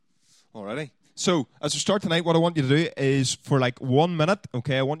Alrighty. So, as we start tonight, what I want you to do is for like 1 minute,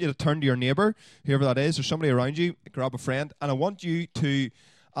 okay, I want you to turn to your neighbour, whoever that is, or somebody around you, grab a friend, and I want you to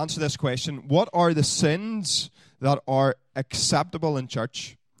answer this question. What are the sins that are acceptable in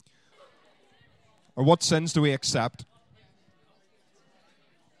church? Or what sins do we accept?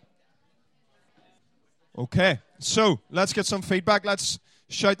 Okay, so let's get some feedback. Let's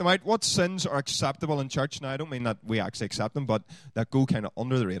shout them out. What sins are acceptable in church? Now, I don't mean that we actually accept them, but that go kind of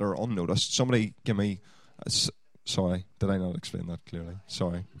under the radar, unnoticed. Somebody give me... sorry, did I not explain that clearly?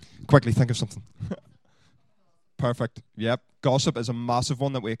 Sorry. Quickly, think of something. Perfect. Yep. Gossip is a massive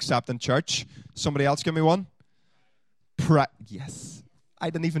one that we accept in church. Somebody else give me one. Yes. I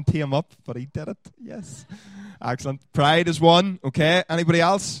didn't even tee him up, but he did it. Yes. Excellent. Pride is one. Okay. Anybody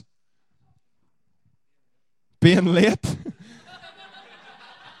else? Being late.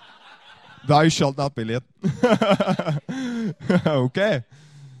 Thou shalt not be late. Okay.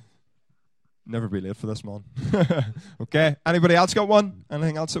 Never be late for this man. Okay. Anybody else got one?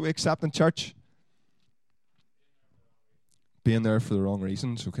 Anything else that we accept in church? Being there for the wrong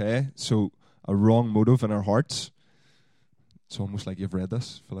reasons. Okay. So a wrong motive in our hearts. It's almost like you've read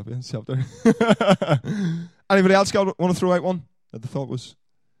this, Philippians chapter. Anybody else want to throw out one that the thought was?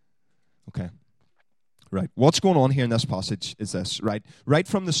 Okay. Right. What's going on here in this passage is this, right? Right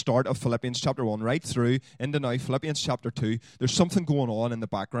from the start of Philippians chapter 1, right through into now Philippians chapter 2, there's something going on in the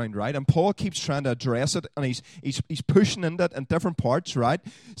background, right? And Paul keeps trying to address it, and he's pushing into it in different parts, right?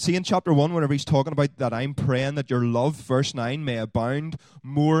 See in chapter 1, whenever he's talking about that I'm praying that your love, verse 9, may abound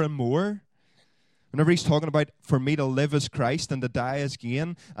more and more. Whenever he's talking about for me to live as Christ and to die as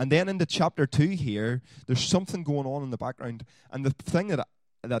gain. And then into chapter 2 here, there's something going on in the background. And the thing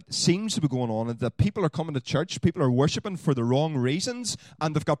that seems to be going on is that people are coming to church, people are worshiping for the wrong reasons,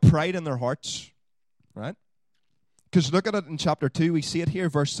 and they've got pride in their hearts, right? Because look at it in chapter 2, we see it here,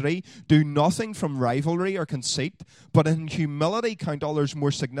 verse 3, do nothing from rivalry or conceit, but in humility count others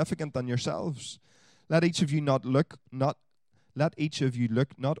more significant than yourselves. Let each of you look not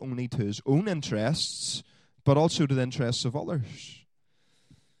only to his own interests, but also to the interests of others.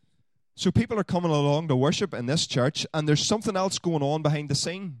 So people are coming along to worship in this church, and there's something else going on behind the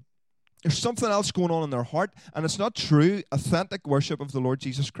scene. There's something else going on in their heart, and it's not true, authentic worship of the Lord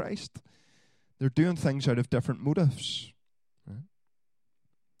Jesus Christ. They're doing things out of different motives. Right?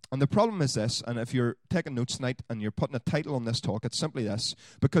 And the problem is this, and if you're taking notes tonight and you're putting a title on this talk, it's simply this.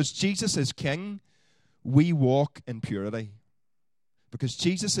 Because Jesus is King, we walk in purity. Because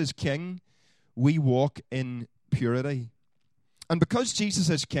Jesus is King, we walk in purity. And because Jesus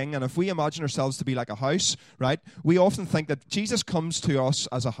is King, and if we imagine ourselves to be like a house, right, we often think that Jesus comes to us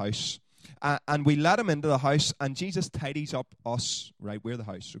as a house. And we let him into the house, and Jesus tidies up us, right? We're the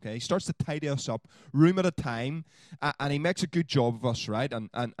house, okay? He starts to tidy us up, room at a time, and he makes a good job of us, right?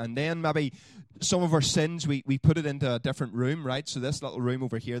 And then maybe some of our sins, we put it into a different room, right? So this little room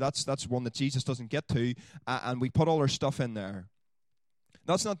over here, that's one that Jesus doesn't get to, and we put all our stuff in there.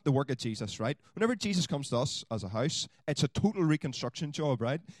 That's not the work of Jesus, right? Whenever Jesus comes to us as a house, it's a total reconstruction job,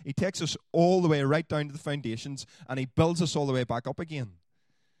 right? He takes us all the way right down to the foundations, and he builds us all the way back up again.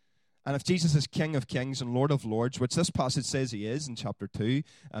 And if Jesus is King of Kings and Lord of Lords, which this passage says he is in chapter 2,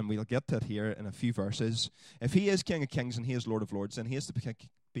 and we'll get to it here in a few verses, if he is King of Kings and he is Lord of Lords, then he has to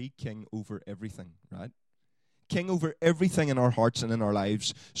be king over everything, right? King over everything in our hearts and in our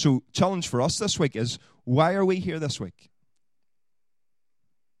lives. So challenge for us this week is, why are we here this week?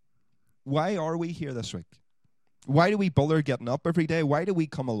 Why are we here this week? Why do we bother getting up every day? Why do we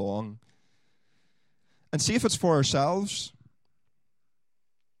come along? And see if it's for ourselves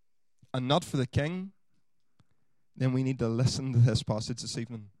and not for the King, then we need to listen to this passage this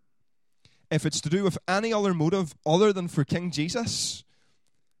evening. If it's to do with any other motive other than for King Jesus,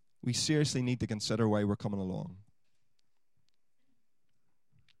 we seriously need to consider why we're coming along.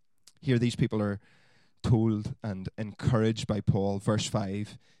 Here these people are told and encouraged by Paul, verse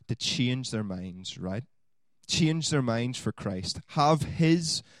 5, to change their minds, right? Change their minds for Christ. Have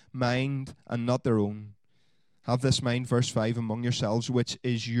his mind and not their own. Have this mind, verse 5, among yourselves, which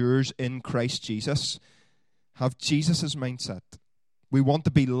is yours in Christ Jesus. Have Jesus' mindset. We want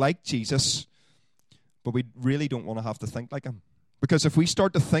to be like Jesus, but we really don't want to have to think like him. Because if we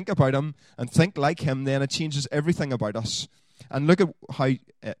start to think about him and think like him, then it changes everything about us. And look at how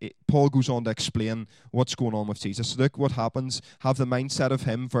Paul goes on to explain what's going on with Jesus. Look what happens. Have the mindset of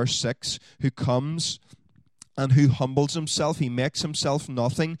him, verse 6, who comes and who humbles himself. He makes himself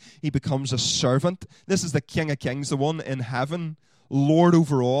nothing. He becomes a servant. This is the King of Kings, the one in heaven, Lord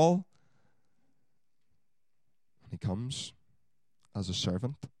over all. He comes as a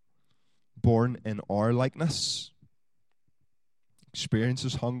servant, born in our likeness,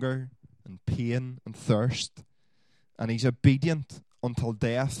 experiences hunger, and pain and thirst. And he's obedient until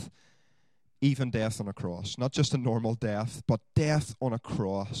death, even death on a cross. Not just a normal death, but death on a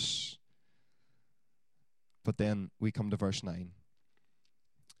cross. But then we come to verse 9.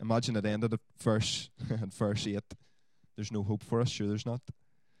 Imagine it ended at verse 8. There's no hope for us, sure there's not.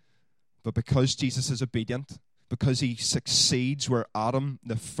 But because Jesus is obedient, because he succeeds where Adam,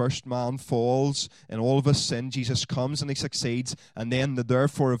 the first man, falls in all of his sin, Jesus comes and he succeeds. And then the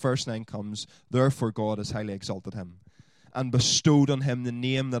therefore of verse 9 comes, therefore God has highly exalted him and bestowed on him the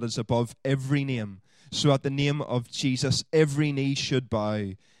name that is above every name, so at the name of Jesus every knee should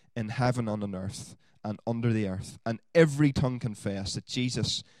bow in heaven and on earth and under the earth, and every tongue confess that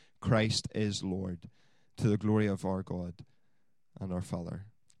Jesus Christ is Lord, to the glory of our God and our Father.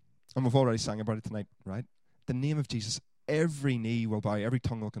 And we've already sang about it tonight, right? The name of Jesus, every knee will bow, every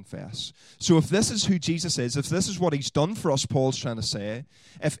tongue will confess. So if this is who Jesus is, if this is what he's done for us, Paul's trying to say,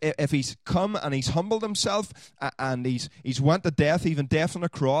 if he's come and he's humbled himself and he's went to death, even death on a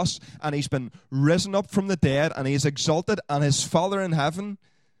cross, and he's been risen up from the dead and he is exalted, and his Father in heaven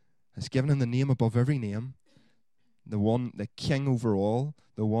has given him the name above every name, the one, the King over all,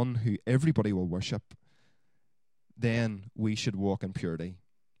 the one who everybody will worship, then we should walk in purity.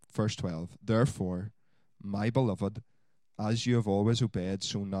 Verse 12, therefore, my beloved, as you have always obeyed,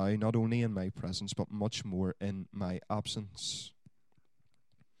 so now, not only in my presence, but much more in my absence.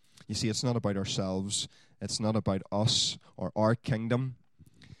 You see, it's not about ourselves. It's not about us or our kingdom.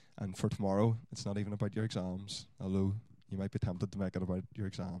 And for tomorrow, it's not even about your exams, although you might be tempted to make it about your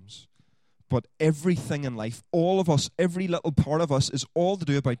exams. But everything in life, all of us, every little part of us is all to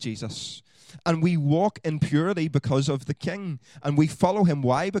do about Jesus. And we walk in purity because of the King. And we follow him.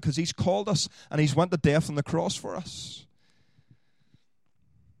 Why? Because he's called us and he's went to death on the cross for us.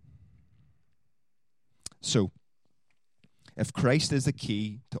 So, if Christ is the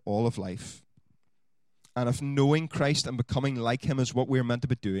key to all of life, and if knowing Christ and becoming like him is what we're meant to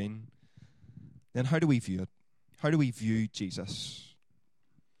be doing, then how do we view it? How do we view Jesus?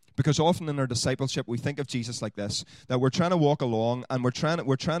 Because often in our discipleship, we think of Jesus like this, that we're trying to walk along and we're trying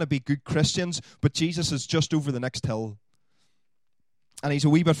to be good Christians, but Jesus is just over the next hill. And he's a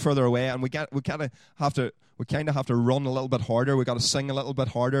wee bit further away, and we kind of have to run a little bit harder. We got to sing a little bit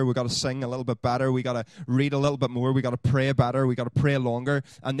harder. We got to sing a little bit better. We got to read a little bit more. We got to pray better. We got to pray longer.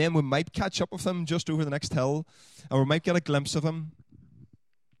 And then we might catch up with him just over the next hill, and we might get a glimpse of him.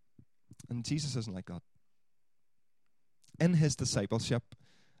 And Jesus isn't like that. In his discipleship,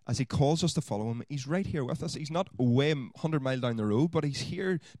 as he calls us to follow him, he's right here with us. He's not away 100 miles down the road, but he's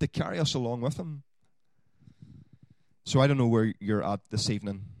here to carry us along with him. So I don't know where you're at this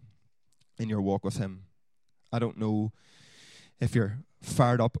evening in your walk with him. I don't know if you're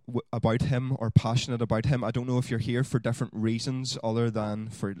fired up about him or passionate about him. I don't know if you're here for different reasons other than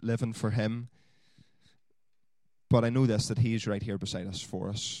for living for him. But I know this, that he is right here beside us for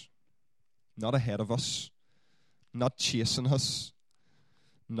us. Not ahead of us. Not chasing us.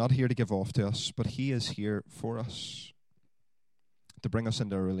 Not here to give off to us. But he is here for us. To bring us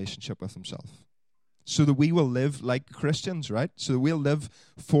into a relationship with himself. So that we will live like Christians, right? So that we'll live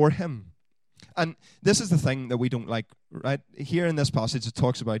for him. And this is the thing that we don't like, right? Here in this passage it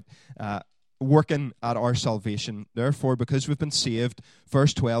talks about working at our salvation. Therefore, because we've been saved,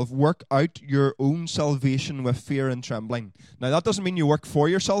 verse 12, work out your own salvation with fear and trembling. Now that doesn't mean you work for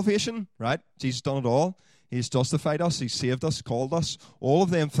your salvation, right? Jesus done it all. He's justified us, he's saved us, called us, all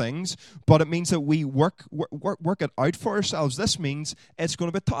of them things. But it means that we work it out for ourselves. This means it's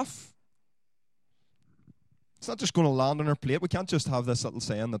going to be tough. It's not just going to land on our plate. We can't just have this little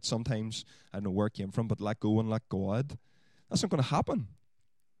saying that sometimes, I don't know where it came from, but let go and let God. That's not going to happen.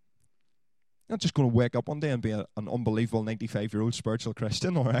 You're not just going to wake up one day and be an unbelievable 95-year-old spiritual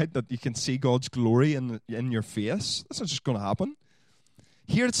Christian, all right, that you can see God's glory in your face. That's not just going to happen.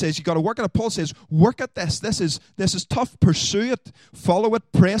 Here it says you got to work at it. Paul says, work at this. This is tough. Pursue it. Follow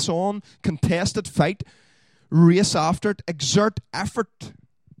it. Press on. Contest it. Fight. Race after it. Exert effort.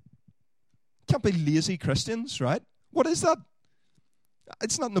 Can't be lazy Christians, right? What is that?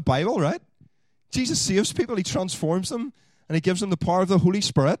 It's not in the Bible, right? Jesus saves people, he transforms them, and he gives them the power of the Holy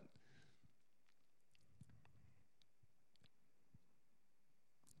Spirit.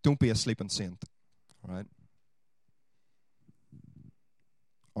 Don't be a sleeping saint, all right?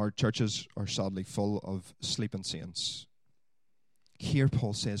 Our churches are sadly full of sleeping saints. Here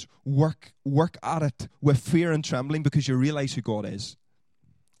Paul says, work at it with fear and trembling, because you realize who God is.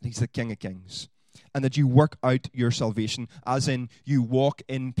 He's the King of Kings. And that you work out your salvation, as in you walk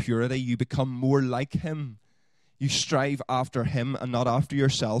in purity. You become more like him. You strive after him and not after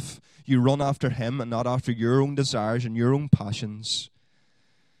yourself. You run after him and not after your own desires and your own passions.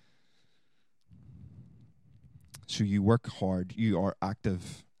 So you work hard, you are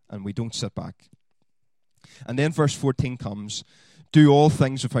active, and we don't sit back. And then verse 14 comes, do all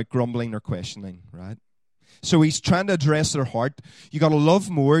things without grumbling or questioning, right? So he's trying to address their heart. You got to love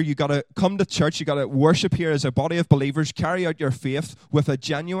more. You got to come to church. You got to worship here as a body of believers. Carry out your faith with a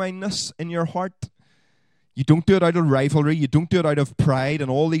genuineness in your heart. You don't do it out of rivalry. You don't do it out of pride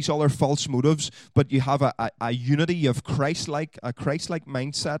and all these other false motives. But you have a unity of a Christ-like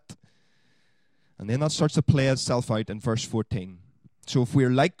mindset. And then that starts to play itself out in verse 14. So if we're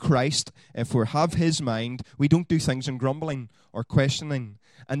like Christ, if we have his mind, we don't do things in grumbling or questioning.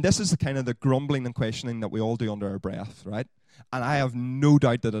 And this is the kind of the grumbling and questioning that we all do under our breath, right? And I have no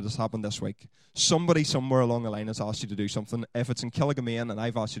doubt that it has happened this week. Somebody somewhere along the line has asked you to do something. If it's in Killigamane and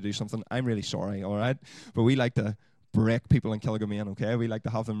I've asked you to do something, I'm really sorry, all right? But we like to break people in Killigamane, okay? We like to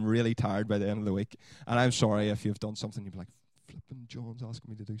have them really tired by the end of the week. And I'm sorry if you've done something, you'd be like, flipping John's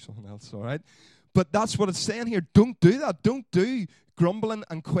asking me to do something else, all right? But that's what it's saying here. Don't do that. Don't do grumbling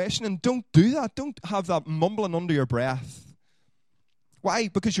and questioning. Don't do that. Don't have that mumbling under your breath. Why?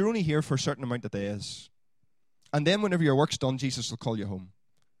 Because you're only here for a certain amount of days. And then whenever your work's done, Jesus will call you home.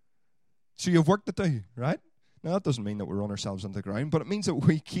 So you have work to do, right? Now, that doesn't mean that we run ourselves into the ground, but it means that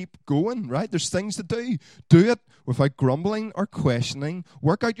we keep going, right? There's things to do. Do it without grumbling or questioning.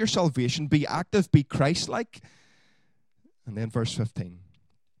 Work out your salvation. Be active. Be Christ-like. And then verse 15.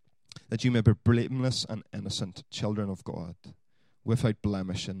 That you may be blameless and innocent, children of God, without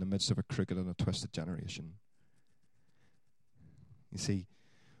blemish in the midst of a crooked and a twisted generation. You see,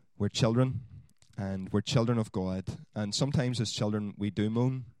 we're children, and we're children of God. And sometimes as children, we do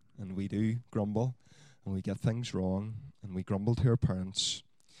moan, and we do grumble, and we get things wrong, and we grumble to our parents.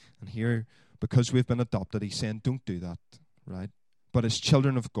 And here, because we've been adopted, he's saying, don't do that, right? But as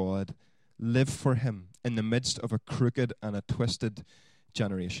children of God, live for him in the midst of a crooked and a twisted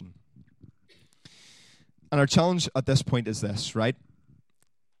generation. And our challenge at this point is this, right?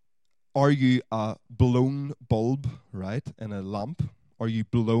 Are you a blown bulb, right, in a lamp? Are you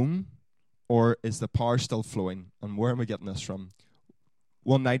blown, or is the power still flowing? And where am I getting this from?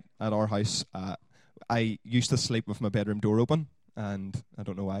 One night at our house, I used to sleep with my bedroom door open, and I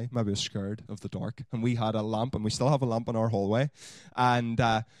don't know why. Maybe I was scared of the dark. And we had a lamp, and we still have a lamp in our hallway. And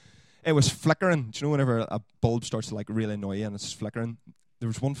it was flickering. Do you know whenever a bulb starts to like really annoy you and it's flickering? There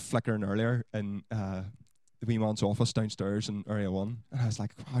was one flickering earlier in the wee man's office downstairs in Area 1. And I was like,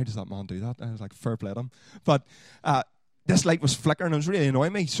 how does that man do that? And I was like, fair play to him. But this light was flickering. It was really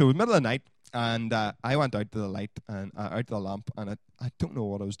annoying me. So in the middle of the night, and I went out to the light and out to the lamp, and I don't know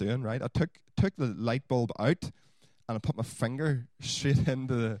what I was doing, right? I took the light bulb out, and I put my finger straight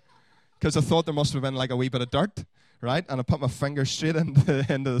into the... Because I thought there must have been like a wee bit of dirt, right? And I put my finger straight into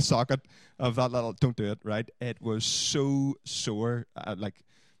the socket of that little... Don't do it, right? It was so sore. Could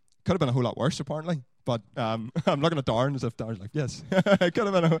have been a whole lot worse, apparently. But I'm looking at Darren as if Darren's like, yes. It could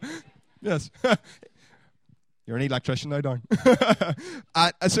have been yes. You're an electrician now, Darren.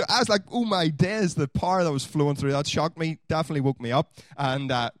 So I was like, oh my days, the power that was flowing through that shocked me, definitely woke me up,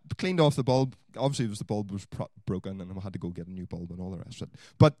 and cleaned off the bulb. Obviously, the bulb was broken, and I had to go get a new bulb and all the rest of it.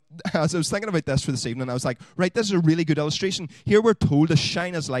 But as I was thinking about this for this evening, I was like, right, this is a really good illustration. Here we're told to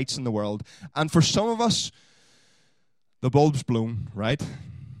shine as lights in the world. And for some of us, the bulb's blown, right?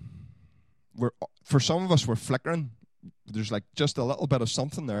 For some of us, we're flickering. There's like just a little bit of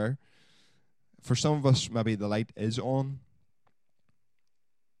something there. For some of us, maybe the light is on.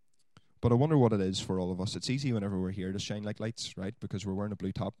 But I wonder what it is for all of us. It's easy whenever we're here to shine like lights, right? Because we're wearing a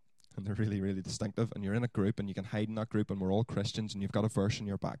blue top, and they're really, really distinctive. And you're in a group, and you can hide in that group, and we're all Christians, and you've got a verse in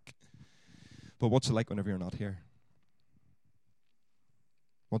your back. But what's it like whenever you're not here?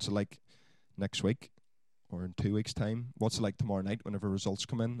 What's it like next week? Or in 2 weeks' time? What's it like tomorrow night whenever results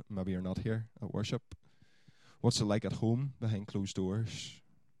come in? Maybe you're not here at worship. What's it like at home behind closed doors?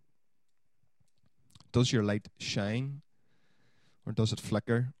 Does your light shine? Or does it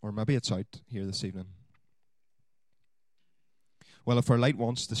flicker? Or maybe it's out here this evening. Well, if our light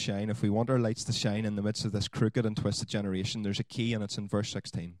wants to shine, if we want our lights to shine in the midst of this crooked and twisted generation, there's a key, and it's in verse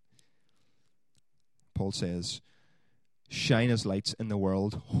 16. Paul says, shine as lights in the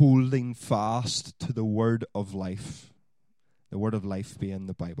world, holding fast to the word of life. The word of life being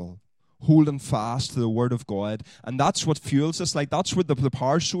the Bible. Holding fast to the word of God. And that's what fuels this light. That's what the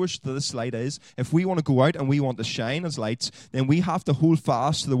power source to this light is. If we want to go out and we want to shine as lights, then we have to hold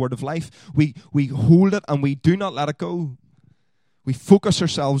fast to the word of life. We hold it and we do not let it go. We focus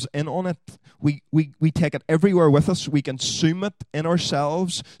ourselves in on it. We take it everywhere with us. We consume it in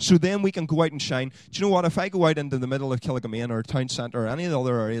ourselves. So then we can go out and shine. Do you know what? If I go out into the middle of Killigamane or town centre or any of the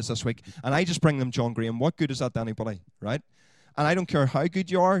other areas this week and I just bring them John Graham, what good is that to anybody, right? And I don't care how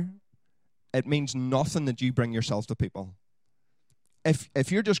good you are. it means nothing that you bring yourself to people.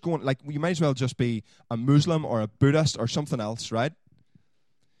 If you're just going, like, you might as well just be a Muslim or a Buddhist or something else, right?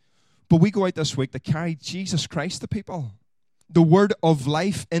 But we go out this week to carry Jesus Christ to people. The word of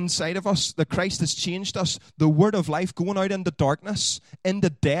life inside of us, that Christ has changed us. The word of life going out into darkness, into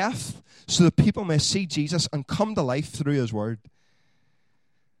death, so that people may see Jesus and come to life through his word.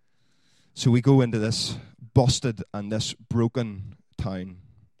 So we go into this busted and this broken town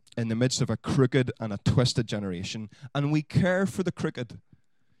in the midst of a crooked and a twisted generation, and we care for the crooked. Do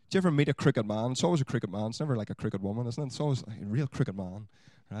you ever meet a crooked man? It's always a crooked man. It's never like a crooked woman, isn't it? It's always like a real crooked man,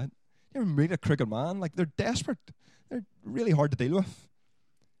 right? You ever meet a crooked man? Like, they're desperate. They're really hard to deal with.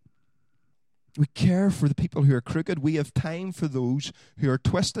 We care for the people who are crooked. We have time for those who are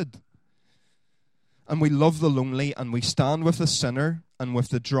twisted. And we love the lonely, and we stand with the sinner and with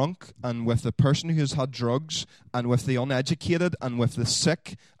the drunk and with the person who has had drugs and with the uneducated and with the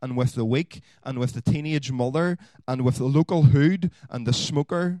sick and with the weak and with the teenage mother and with the local hood and the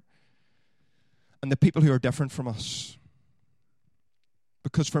smoker and the people who are different from us.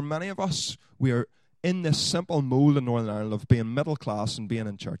 Because for many of us, we are in this simple mold in Northern Ireland of being middle class and being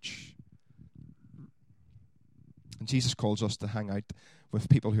in church. And Jesus calls us to hang out with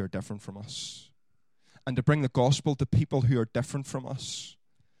people who are different from us and to bring the gospel to people who are different from us.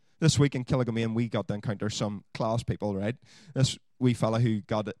 This week in Killigamane, we got to encounter some class people, right? This wee fella who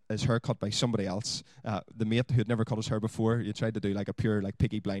got his hair cut by somebody else, the mate who had never cut his hair before, he tried to do like a pure like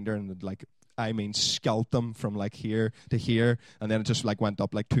Peaky Blinder and like, I mean, scalped them from like here to here, and then it just like went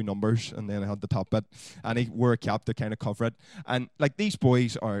up like 2 numbers, and then I had the top bit, and he wore a cap to kind of cover it. And like, these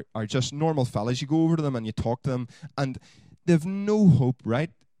boys are just normal fellas. You go over to them and you talk to them, and they've no hope,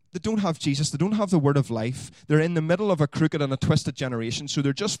 right? They don't have Jesus. They don't have the word of life. They're in the middle of a crooked and a twisted generation, so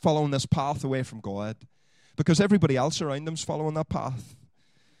they're just following this path away from God because everybody else around them's following that path.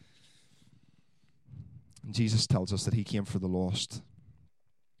 And Jesus tells us that he came for the lost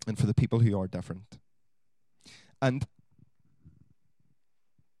and for the people who are different. And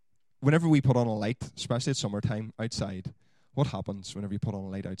whenever we put on a light, especially at summertime outside, what happens whenever you put on a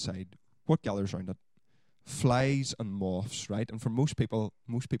light outside? What gathers around it? Flies and moths, right? And for most people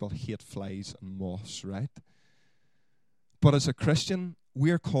hate flies and moths, right? But as a Christian, we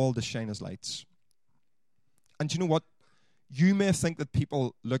are called to shine as lights. And you know what? You may think that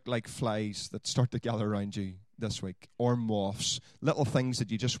people look like flies that start to gather around you this week, or moths, little things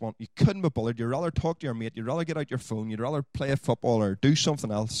that you just want. You couldn't be bothered. You'd rather talk to your mate. You'd rather get out your phone. You'd rather play a football or do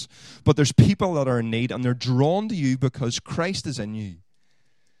something else. But there's people that are in need, and they're drawn to you because Christ is in you.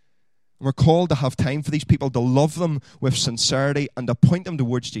 We're called to have time for these people, to love them with sincerity and to point them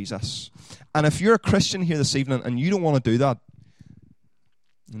towards Jesus. And if you're a Christian here this evening and you don't want to do that,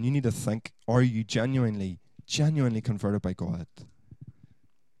 then you need to think, are you genuinely converted by God?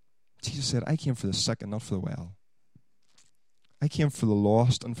 Jesus said, I came for the sick and not for the well. I came for the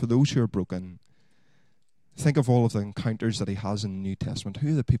lost and for those who are broken. Think of all of the encounters that he has in the New Testament.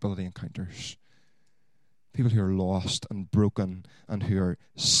 Who are the people that he encounters? People who are lost and broken and who are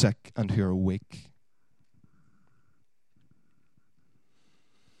sick and who are weak.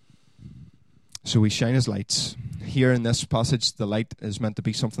 So we shine as lights. Here in this passage, the light is meant to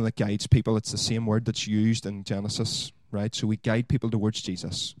be something that guides people. It's the same word that's used in Genesis, right? So we guide people towards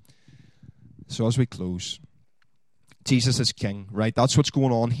Jesus. So as we close, Jesus is king, right? That's what's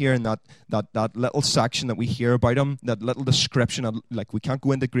going on here in that little section that we hear about him, that little description. Like, we can't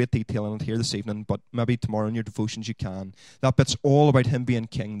go into great detail on it here this evening, but maybe tomorrow in your devotions you can. That bit's all about him being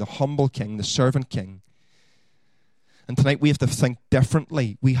king, the humble king, the servant king. And tonight we have to think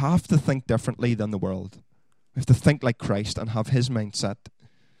differently. We have to think differently than the world. We have to think like Christ and have his mindset.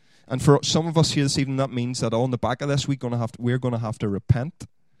 And for some of us here this evening, that means that on the back of this, we're going to have to repent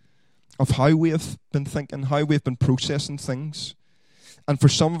of how we have been thinking, how we've been processing things. And for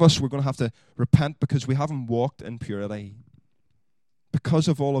some of us, we're going to have to repent because we haven't walked in purity. Because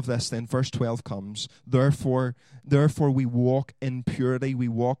of all of this, then verse 12 comes. Therefore we walk in purity. We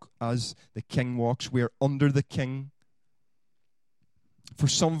walk as the king walks. We are under the king. For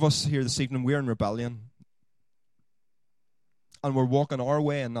some of us here this evening, we're in rebellion. And we're walking our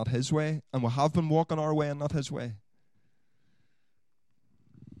way and not his way. And we have been walking our way and not his way.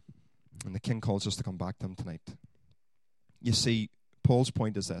 And the king calls us to come back to him tonight. You see, Paul's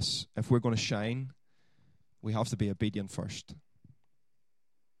point is this. If we're going to shine, we have to be obedient first.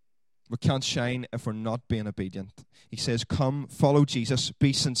 We can't shine if we're not being obedient. He says, come, follow Jesus,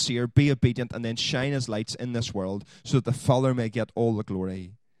 be sincere, be obedient, and then shine as lights in this world so that the Father may get all the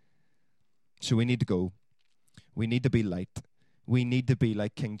glory. So we need to go. We need to be light. We need to be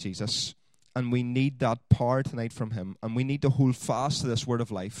like King Jesus. And we need that power tonight from him. And we need to hold fast to this word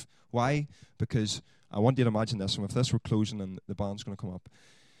of life. Why? Because I want you to imagine this. And if this were closing and the band's going to come up.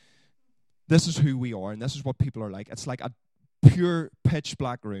 This is who we are. And this is what people are like. It's like a pure pitch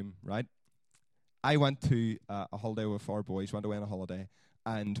black room, right? I went to a holiday with our boys. Went away on a holiday.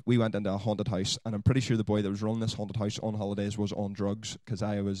 And we went into a haunted house. And I'm pretty sure the boy that was running this haunted house on holidays was on drugs. Because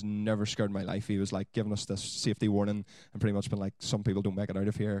I was never scared in my life. He was like giving us this safety warning. And pretty much been like, some people don't make it out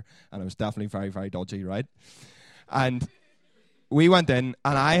of here. And it was definitely very, very dodgy, right? And we went in,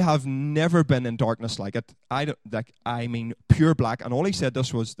 and I have never been in darkness like it. I mean, pure black. And all he said to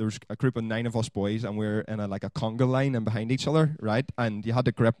us was, there was a group of 9 of us boys, and we were in a conga line and behind each other, right? And you had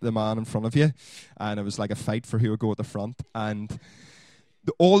to grip the man in front of you, and it was like a fight for who would go at the front. And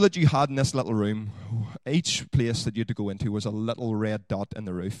all that you had in this little room, each place that you had to go into was a little red dot in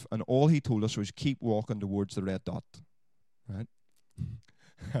the roof. And all he told us was, keep walking towards the red dot, right?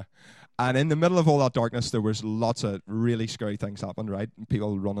 And in the middle of all that darkness, there was lots of really scary things happened, right?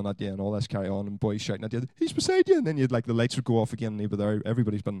 People running at you and all this carry on, and boys shouting at you, he's beside you. And then you'd the lights would go off again, and he'd be there.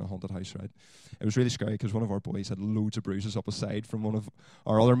 Everybody's been in a haunted house, right? It was really scary because one of our boys had loads of bruises up his side from one of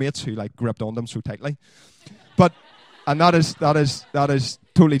our other mates who gripped on them so tightly. And that is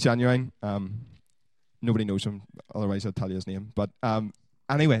totally genuine. Nobody knows him, otherwise I'd tell you his name. But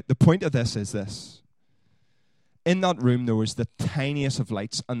anyway, the point of this is this. In that room, there was the tiniest of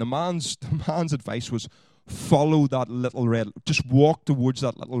lights, and the man's advice was, follow that little red, just walk towards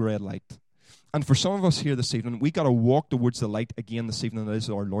that little red light. And for some of us here this evening, we got to walk towards the light again this evening. That is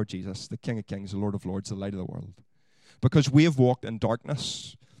our Lord Jesus, the King of Kings, the Lord of Lords, the light of the world. Because we have walked in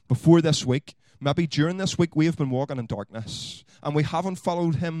darkness before this week. Maybe during this week, we have been walking in darkness, and we haven't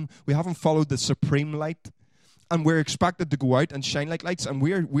followed him. We haven't followed the supreme light, and we're expected to go out and shine like lights, and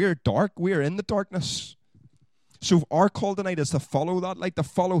we're dark. We're in the darkness. So our call tonight is to follow that light, to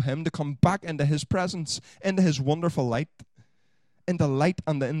follow him, to come back into his presence, into his wonderful light, into light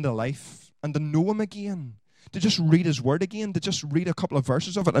and into life, and to know him again, to just read his word again, to just read a couple of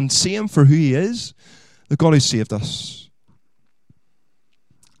verses of it and see him for who he is, the God who saved us.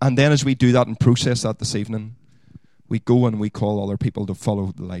 And then as we do that and process that this evening, we go and we call other people to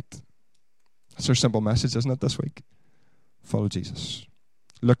follow the light. That's our simple message, isn't it, this week? Follow Jesus.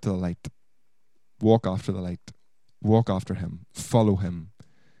 Look to the light. Walk after the light. Walk after him. Follow him.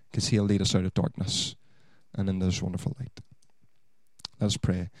 Because he'll lead us out of darkness and into this wonderful light. Let us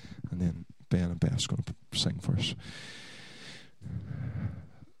pray. And then Ben and Beth's going to sing for us.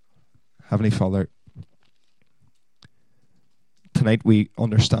 Heavenly Father, tonight we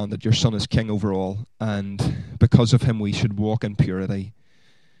understand that your Son is King over all. And because of him we should walk in purity.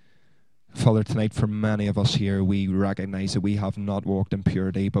 Father, tonight for many of us here, we recognize that we have not walked in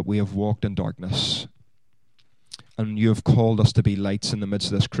purity, but we have walked in darkness. And you have called us to be lights in the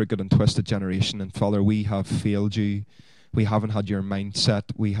midst of this crooked and twisted generation. And Father, we have failed you. We haven't had your mindset.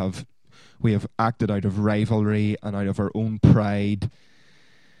 We have acted out of rivalry and out of our own pride.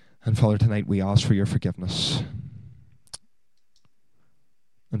 And Father, tonight we ask for your forgiveness.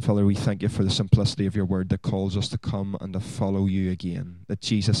 And Father, we thank you for the simplicity of your word that calls us to come and to follow you again. That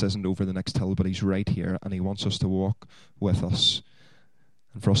Jesus isn't over the next hill, but he's right here, and he wants us to walk with us.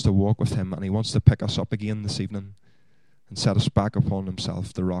 And for us to walk with him, and he wants to pick us up again this evening and set us back upon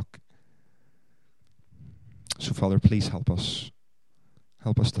himself, the rock. So Father, please help us.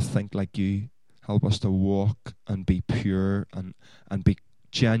 Help us to think like you. Help us to walk and be pure and be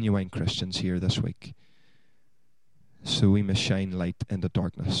genuine Christians here this week. So we may shine light into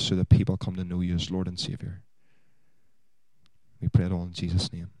darkness so that people come to know you as Lord and Savior. We pray it all in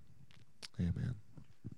Jesus' name. Amen.